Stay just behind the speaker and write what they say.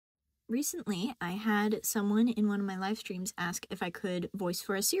recently I had someone in one of my live streams ask if I could voice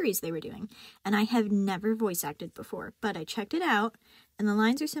for a series they were doing, and I have never voice acted before, but I checked it out, and the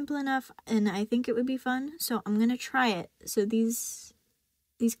lines are simple enough, and I think it would be fun, so I'm gonna try it. So these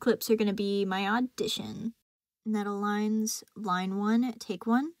clips are gonna be my audition. Nettle lines, line 1, take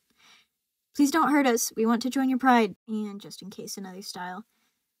 1. Please don't hurt us, we want to join your pride. And just in case, another style.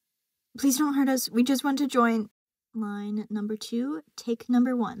 Please don't hurt us, we just want to join. Line number 2, take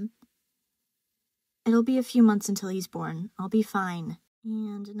number 1. It'll be a few months until he's born. I'll be fine.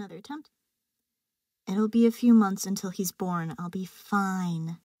 And another attempt. It'll be a few months until he's born. I'll be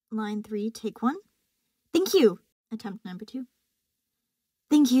fine. Line 3, take 1. Thank you. Attempt number 2.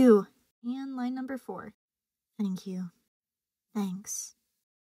 Thank you. And line number 4. Thank you. Thanks.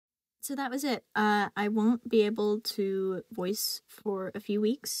 So that was it. I won't be able to voice for a few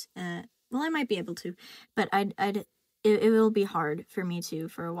weeks. Well, I might be able to, but it will be hard for me to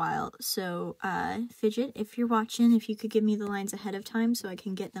for a while. So, Fidget, if you're watching, if you could give me the lines ahead of time so I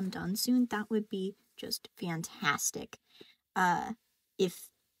can get them done soon, that would be just fantastic. If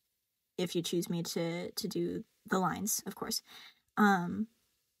you choose me to do the lines, of course.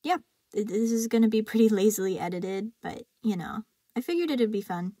 Yeah, this is gonna be pretty lazily edited, but, you know, I figured it'd be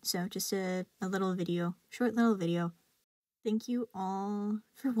fun, so just a little video, short little video. Thank you all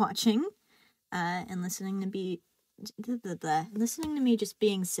for watching, and listening to me just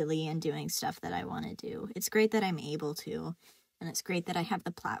being silly and doing stuff that I want to do. It's great that I'm able to, and it's great that I have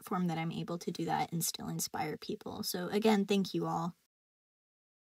the platform that I'm able to do that and still inspire people. So again, thank you all.